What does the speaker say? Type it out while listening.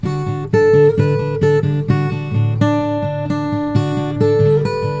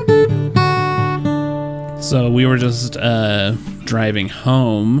So we were just driving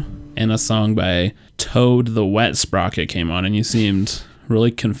home, and a song by Toad the Wet Sprocket came on, and you seemed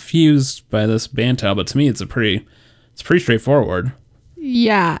really confused by this band title, but to me it's pretty straightforward.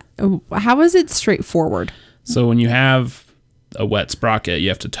 Yeah. How is it straightforward? So when you have a wet sprocket, you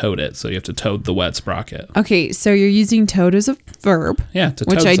have to toad it. So you have to toad the wet sprocket. Okay, so you're using toad as a verb. Yeah, to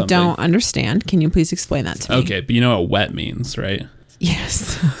toad which I something. don't understand. Can you please explain that to me? Okay, but you know what wet means, right?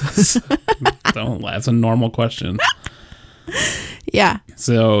 Yes. Don't laugh. That's a normal question. Yeah.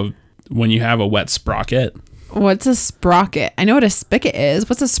 So when you have a wet sprocket. What's a sprocket? I know what a spigot is.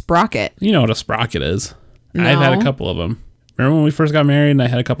 What's a sprocket? You know what a sprocket is. No. I've had a couple of them. Remember when we first got married and I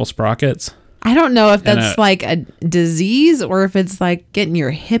had a couple sprockets? I don't know if that's like a disease or if it's like getting your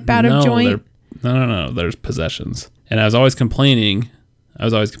hip out of joint. No. There's possessions. And I was always complaining. Well,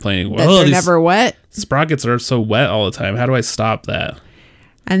 They're never wet. Sprockets are so wet all the time. How do I stop that?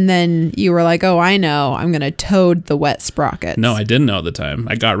 And then you were like, oh, I know. I'm going to toad the wet sprockets. No, I didn't know at the time.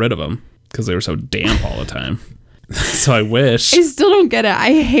 I got rid of them because they were so damp all the time. So I wish. I still don't get it.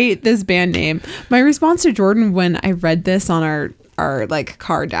 I hate this band name. My response to Jordan when I read this on our like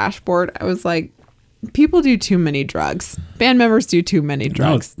car dashboard, I was like, people do too many drugs. Band members do too many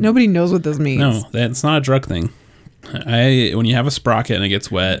drugs. Nobody knows what this means. No, that's not a drug thing. When you have a sprocket and it gets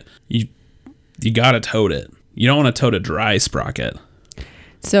wet, you gotta toad it. You don't want to toad a dry sprocket.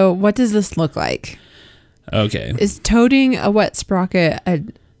 So what does this look like? Okay. Is toading a wet sprocket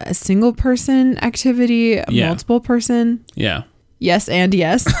a single person activity, a multiple person? Yeah. Yes and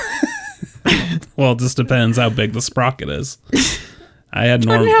yes. Well, it just depends how big the sprocket is. I had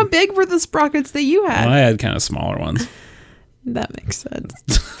Jordan, how big were the sprockets that you had? Well, I had kind of smaller ones. That makes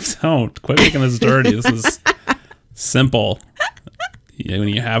sense. Don't quit making this dirty. This is simple. When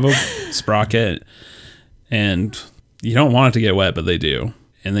you have a sprocket and you don't want it to get wet, but they do,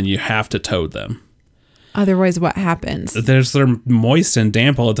 and then you have to toad them. Otherwise, what happens? They're moist and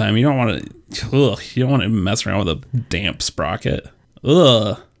damp all the time. You don't want to. You don't want to mess around with a damp sprocket.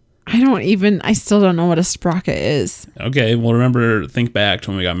 Ugh. I still don't know what a sprocket is. Okay, well, think back to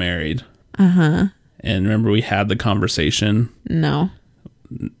when we got married. Uh-huh. And remember we had the conversation? No.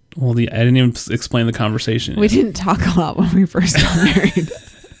 Well, I didn't even explain the conversation. We didn't talk a lot when we first got married.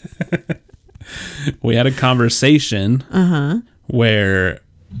 We had a conversation where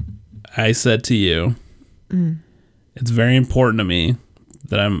I said to you, it's very important to me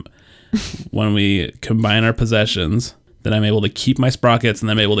that when we combine our possessions, that I'm able to keep my sprockets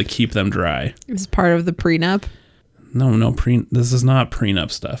and I'm able to keep them dry. It's part of the prenup. No, this is not prenup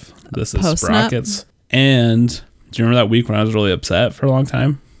stuff. This is Post-nup? sprockets. And do you remember that week when I was really upset for a long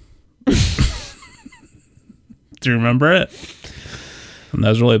time? Do you remember it? And I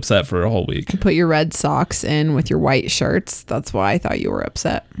was really upset for a whole week. You put your red socks in with your white shirts. That's why I thought you were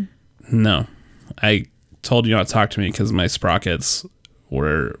upset. No. I told you not to talk to me because my sprockets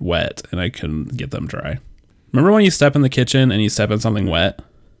were wet and I couldn't get them dry. Remember when you step in the kitchen and you step in something wet?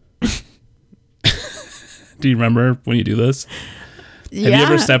 Do you remember when you do this? Yeah. Have you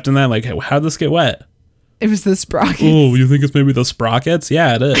ever stepped in that? Like, how'd this get wet? It was the sprockets. Oh, you think it's maybe the sprockets?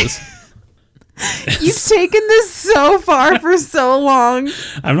 Yeah, it is. You've taken this so far for so long.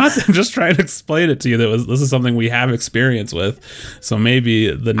 I'm just trying to explain it to you that this is something we have experience with. So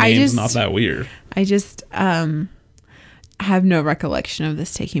maybe the name's not that weird. I just have no recollection of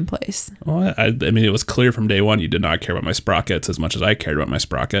this taking place. Well, I mean, it was clear from day one you did not care about my sprockets as much as I cared about my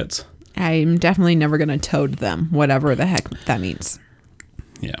sprockets. I'm definitely never going to toad them, whatever the heck that means.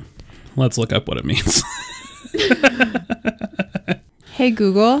 Yeah. Let's look up what it means. Hey,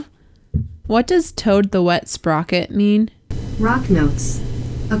 Google, what does toad the wet sprocket mean? Rock notes.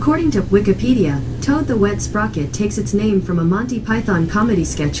 According to Wikipedia, Toad the Wet Sprocket takes its name from a Monty Python comedy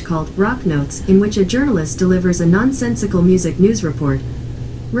sketch called Rock Notes, in which a journalist delivers a nonsensical music news report.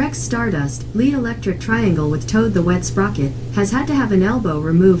 Rex Stardust, lead Electric Triangle with Toad the Wet Sprocket, has had to have an elbow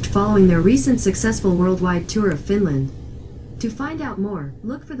removed following their recent successful worldwide tour of Finland. To find out more,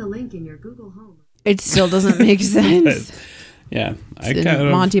 look for the link in your Google Home. It still doesn't make sense. Yeah.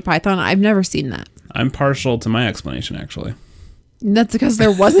 Monty Python, I've never seen that. I'm partial to my explanation, actually. That's because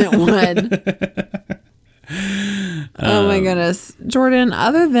there wasn't one. Oh my goodness. Jordan,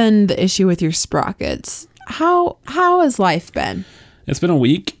 other than the issue with your sprockets, how has life been? It's been a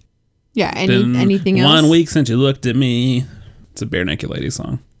week. Yeah, anything else? 1 week since you looked at me. It's a Bare Naked Lady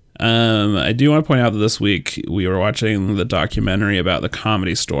song. I do want to point out that this week we were watching the documentary about the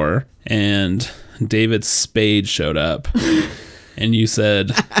Comedy Store, and David Spade showed up, and you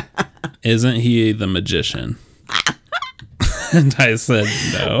said, "Isn't he the magician?" And I said,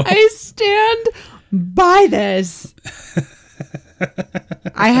 "No." I stand by this.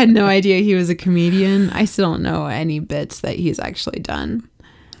 I had no idea he was a comedian. I still don't know any bits that he's actually done.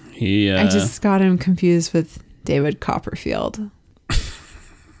 I just got him confused with David Copperfield.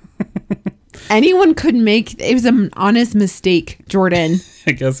 Anyone could make it was an honest mistake, Jordan.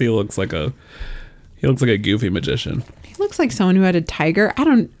 I guess he looks like a goofy magician. He looks like someone who had a tiger.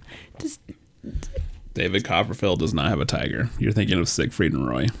 David Copperfield does not have a tiger. You're thinking of Siegfried and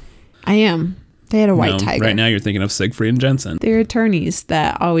Roy. I am. They had a white tiger. Right now you're thinking of Siegfried and Jensen. They're attorneys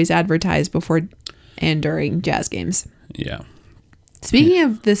that always advertise before and during Jazz games. Yeah. Speaking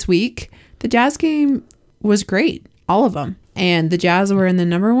of this week, the Jazz game was great. All of them. And the Jazz were in the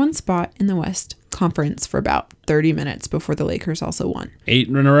number 1 spot in the West Conference for about 30 minutes before the Lakers also won. 8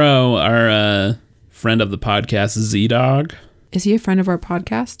 in a row. Our friend of the podcast, Z-Dog. Is he a friend of our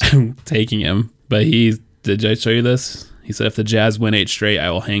podcast? I'm taking him. But did I show you this? He said, if the Jazz win 8 straight, I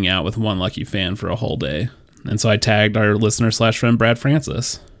will hang out with one lucky fan for a whole day. And so I tagged our listener/friend, Brad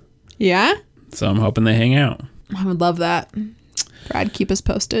Francis. Yeah? So I'm hoping they hang out. I would love that. Brad, keep us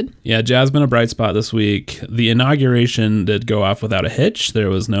posted. Yeah, Jazz been a bright spot this week. The inauguration did go off without a hitch. There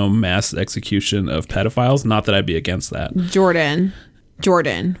was no mass execution of pedophiles. Not that I'd be against that. Jordan.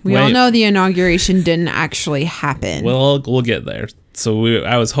 We all know the inauguration didn't actually happen. Well, we'll get there. So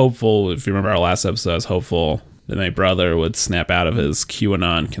I was hopeful, if you remember our last episode, I was hopeful that my brother would snap out of his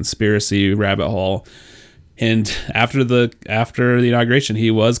QAnon conspiracy rabbit hole. And after the inauguration, he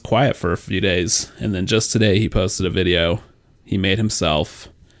was quiet for a few days. And then just today, he posted a video he made himself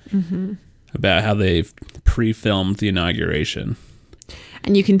about how they pre-filmed the inauguration.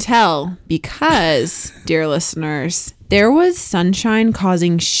 And you can tell because, dear listeners, there was sunshine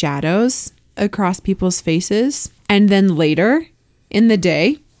causing shadows across people's faces. And then later in the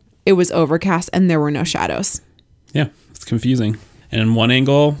day, it was overcast and there were no shadows. Yeah, it's confusing. And in one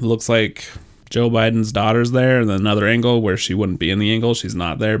angle, it looks like Joe Biden's daughter's there. And then another angle where she wouldn't be in the angle, she's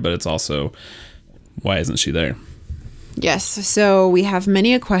not there. But it's also, why isn't she there? Yes. So we have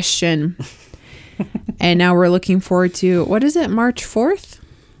many a question. And now we're looking forward to, what is it, March 4th?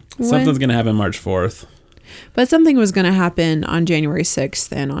 Something's going to happen March 4th. But something was going to happen on January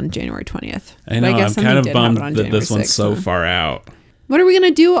 6th and on January 20th. I know, I'm kind of bummed that this one's so far out. What are we going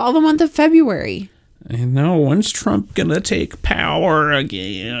to do all the month of February? I know, when's Trump going to take power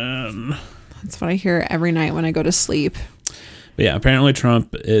again? That's what I hear every night when I go to sleep. But yeah, apparently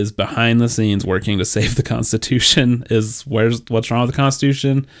Trump is behind the scenes working to save the Constitution. What's wrong with the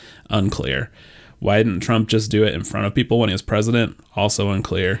Constitution? Unclear. Why didn't Trump just do it in front of people when he was president? Also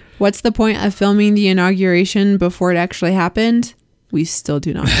unclear. What's the point of filming the inauguration before it actually happened? We still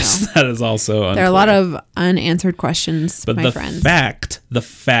do not know. That is also unclear. There are a lot of unanswered questions, but my friends. The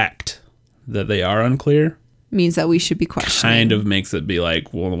fact that they are unclear means that we should be questioning. Kind of makes it be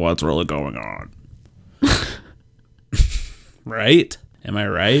like, well, what's really going on? Right? Am I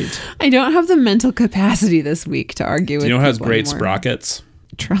right? I don't have the mental capacity this week to argue with. Do you know who has great sprockets?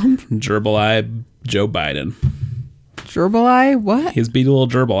 Trump? Gerbil eye Joe Biden. Gerbil eye? What? He has beady little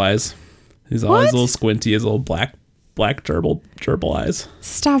gerbil eyes. He's always a little squinty, his little black gerbil eyes.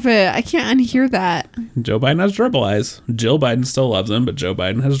 Stop it. I can't unhear that. Joe Biden has gerbil eyes. Jill Biden still loves him, but Joe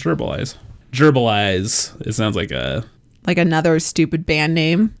Biden has gerbil eyes. Gerbil eyes. It sounds like another stupid band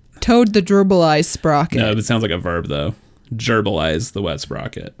name. Toad the Gerbil Eye Sprocket. No, it sounds like a verb though. Gerbil eyes the wet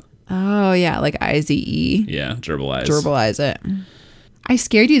sprocket. Oh yeah, like IZE. Yeah, gerbil eyes. Gerbil eyes it. I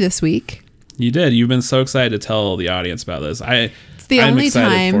scared you this week. You did. You've been so excited to tell the audience about this. It's the only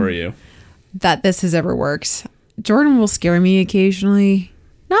time for you that this has ever worked. Jordan will scare me occasionally.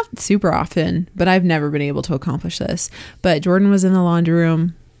 Not super often, but I've never been able to accomplish this. But Jordan was in the laundry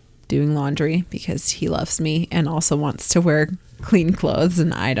room doing laundry because he loves me and also wants to wear clean clothes,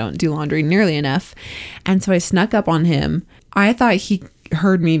 and I don't do laundry nearly enough. And so I snuck up on him. I thought he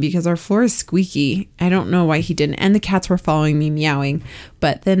heard me because our floor is squeaky. I don't know why he didn't. And the cats were following me meowing.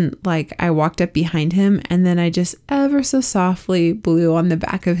 But then I walked up behind him and then I just ever so softly blew on the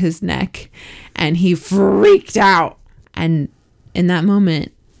back of his neck and he freaked out. And in that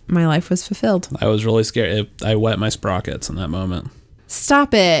moment, my life was fulfilled. I was really scared. I wet my sprockets in that moment.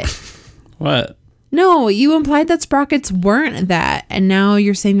 Stop it. What? No, you implied that sprockets weren't that. And now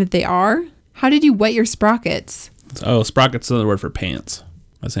you're saying that they are? How did you wet your sprockets? Oh, sprockets is another word for pants.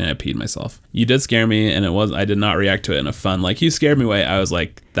 I was saying I peed myself. You did scare me, and I did not react to it in a fun, you scared me way. I was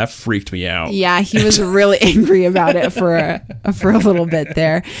like, that freaked me out. Yeah, he was really angry about it for a little bit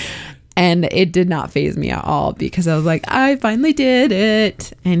there. And it did not faze me at all because I was like, I finally did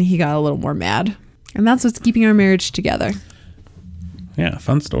it. And he got a little more mad. And that's what's keeping our marriage together. Yeah,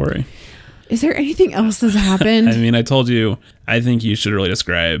 fun story. Is there anything else that's happened? I mean, I told you, I think you should really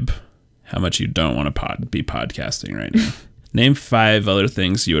describe how much you don't want to be podcasting right now. Name 5 other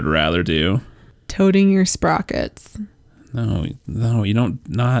things you would rather do. Toting your sprockets. No, you don't.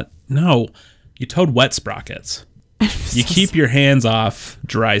 No, you toad wet sprockets. You keep your hands off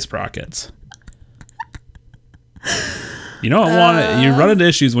dry sprockets. You don't want it. You run into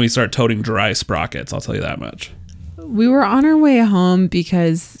issues when you start toting dry sprockets. I'll tell you that much. We were on our way home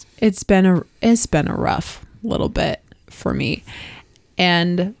because it's been a rough little bit for me,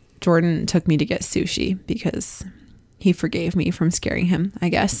 and Jordan took me to get sushi because he forgave me from scaring him, I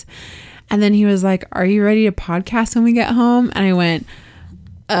guess. And then he was like, "Are you ready to podcast when we get home?" And I went,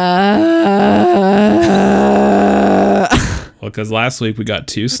 Well, because last week we got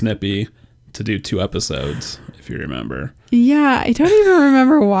too snippy to do 2 episodes, if you remember. Yeah, I don't even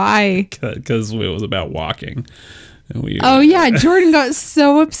remember why. Because it was about walking. And yeah, Jordan got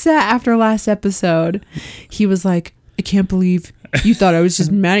so upset after last episode. He was like, "I can't believe you thought I was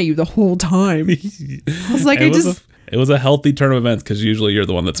just mad at you the whole time." I was like, It was a healthy turn of events because usually you're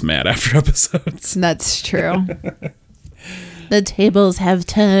the one that's mad after episodes. That's true. The tables have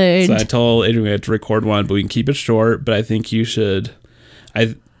turned. So I told Adrian we had to record one, but we can keep it short. But I think you should.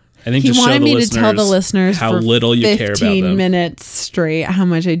 I think he wanted me to tell the listeners how for little you care about them. 15 minutes straight how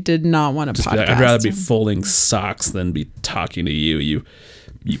much I did not want to podcast. I'd rather be folding socks than be talking to you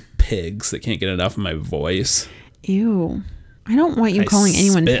pigs that can't get enough of my voice. Ew. I don't want you calling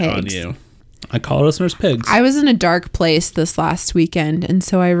anyone spit pigs. On you. I call listeners pigs. I was in a dark place this last weekend, and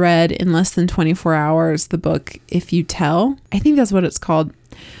so I read in less than 24 hours the book If You Tell. I think that's what it's called.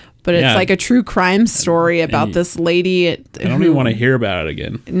 But it's like a true crime story about this lady. I don't even want to hear about it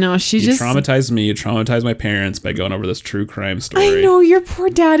again. No, you traumatized me. You traumatized my parents by going over this true crime story. I know, your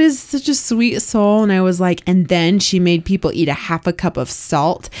poor dad is such a sweet soul. And I was like, and then she made people eat a half a cup of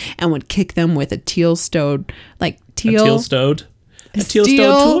salt and would kick them with a steel-toed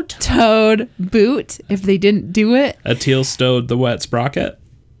boot if they didn't do it. A teal-stowed the wet sprocket?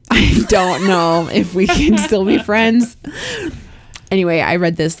 I don't know if we can still be friends. Anyway, I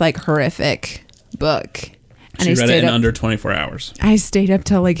read this like horrific book. And I read it in under 24 hours. I stayed up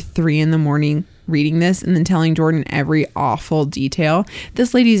till like 3 a.m. reading this and then telling Jordan every awful detail.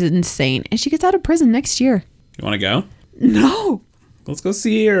 This lady's insane. And she gets out of prison next year. You want to go? No. Let's go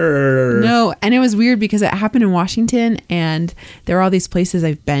see her. No. And it was weird because it happened in Washington and there are all these places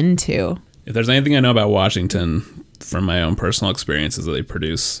I've been to. If there's anything I know about Washington from my own personal experience is that they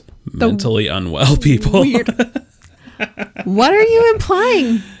produce mentally unwell people. Weird. What are you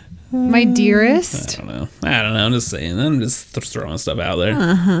implying, my dearest? I don't know. I'm just saying. I'm just throwing stuff out there.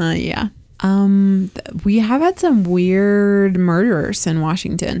 Yeah. We have had some weird murderers in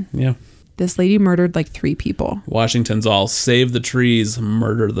Washington. Yeah. This lady murdered like 3 people. Washington's all save the trees,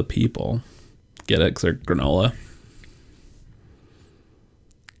 murder the people. Get it? 'Cause they're granola.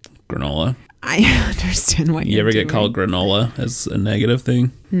 Granola. I understand what you ever get called granola as a negative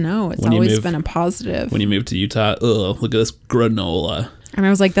thing? No, it's always been a positive. When you moved to Utah, look at this granola. And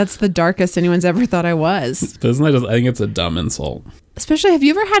I was like, that's the darkest anyone's ever thought I was. But isn't that I think it's a dumb insult. Especially, have you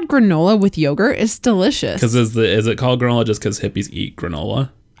ever had granola with yogurt? It's delicious. Because is it called granola just because hippies eat granola?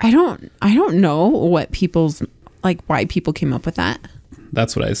 I don't know what why people came up with that.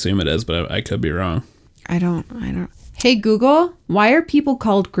 That's what I assume it is, but I could be wrong. I don't. Hey Google, why are people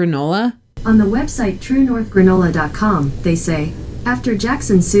called granola? On the website TrueNorthGranola.com, they say, after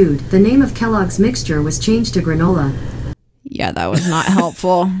Jackson sued, the name of Kellogg's mixture was changed to granola. Yeah, that was not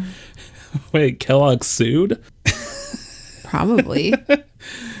helpful. Wait, Kellogg sued? Probably.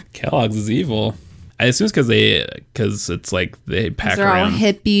 Kellogg's is evil. I assume it's because it's like they pack around all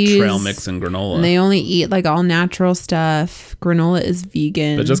hippies, trail mix and granola. And they only eat like all natural stuff. Granola is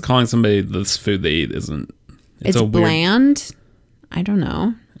vegan. But just calling somebody this food they eat isn't. It's bland. I don't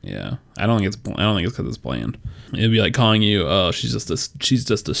know. Yeah, I don't think it's because it's bland. It'd be like calling you, oh, she's just a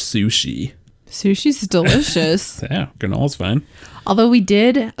sushi. Sushi's delicious. Yeah, granola's fine. Although we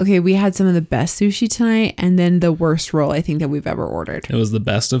had some of the best sushi tonight, and then the worst roll I think that we've ever ordered. It was the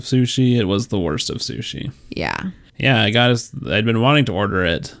best of sushi. It was the worst of sushi. Yeah. Yeah, I'd been wanting to order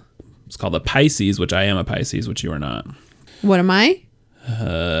it. It's called the Pisces, which I am a Pisces, which you are not. What am I?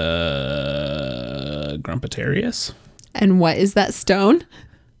 Grumpitarius. And what is that stone?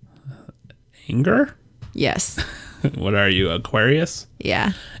 Anger? Yes. What are you, Aquarius?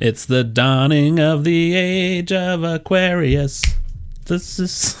 Yeah. It's the dawning of the age of Aquarius. This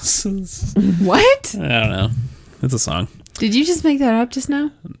is... What? I don't know. It's a song. Did you just make that up just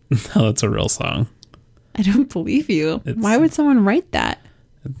now? No, that's a real song. I don't believe you. Why would someone write that?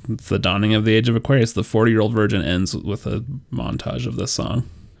 It's the dawning of the age of Aquarius. The 40-year-old virgin ends with a montage of this song.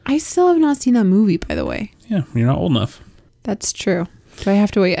 I still have not seen that movie, by the way. Yeah, you're not old enough. That's true. Do I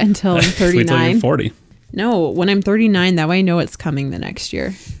have to wait until I'm 39? Wait till you're 40. No, when I'm 39, that way I know it's coming the next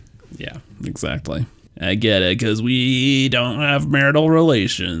year. Yeah, exactly. I get it, because we don't have marital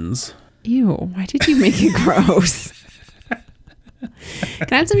relations. Ew, why did you make it gross? Can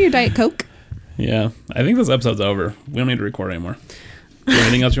I have some of your Diet Coke? Yeah, I think this episode's over. We don't need to record anymore. Is there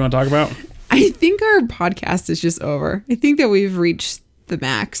anything else you want to talk about? I think our podcast is just over. I think that we've reached the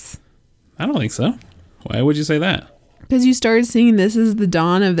max. I don't think so. Why would you say that? Because you started singing This Is the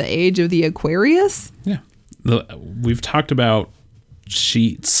Dawn of the Age of the Aquarius? Yeah. We've talked about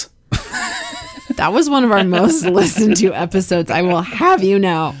sheets. That was one of our most listened to episodes. I will have you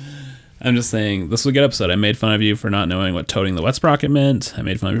know. I'm just saying, this was a good episode. I made fun of you for not knowing what toting the wet sprocket meant. I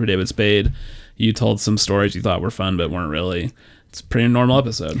made fun of you for David Spade. You told some stories you thought were fun but weren't really. It's a pretty normal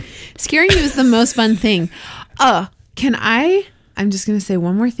episode. Scaring you is the most fun thing. I'm just going to say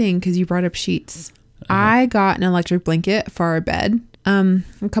one more thing because you brought up sheets. I got an electric blanket for our bed a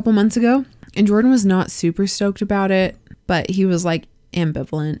couple months ago, and Jordan was not super stoked about it, but he was like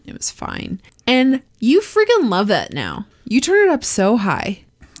ambivalent. It was fine. And you freaking love that now. You turn it up so high.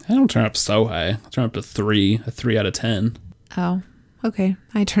 I don't turn it up so high. I turn it up to 3, a 3 out of 10. Oh, okay.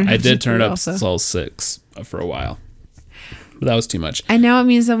 I did turn it up to 6 for a while. But that was too much. And now it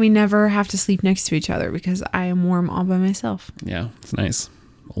means that we never have to sleep next to each other because I am warm all by myself. Yeah, it's nice.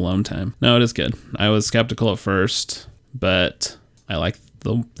 Alone time. No, it is good. I was skeptical at first, but I like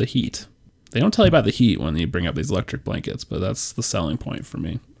the heat. They don't tell you about the heat when you bring up these electric blankets, but that's the selling point for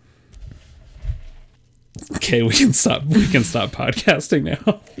me. Okay, we can stop podcasting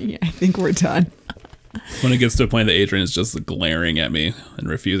now. Yeah, I think we're done. When it gets to a point that Adrian is just glaring at me and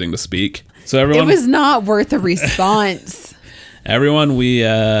refusing to speak. So everyone, it was not worth a response. Everyone, we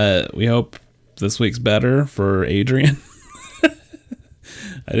hope this week's better for Adrian.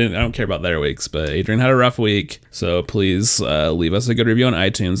 I don't care about their weeks, but Adrian had a rough week. So please leave us a good review on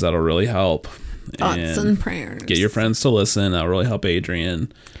iTunes. That'll really help. Thoughts and prayers. Get your friends to listen. That'll really help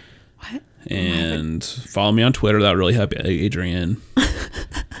Adrian. What? And follow me on Twitter. That'll really help Adrian.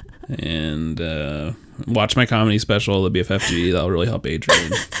 And watch my comedy special, the BFFG. That'll really help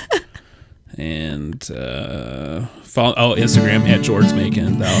Adrian. And follow Instagram at George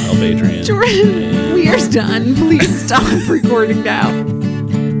Macon. That'll help Adrian. Jordan, we are done. Please stop recording now.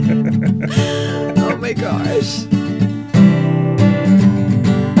 Oh my gosh.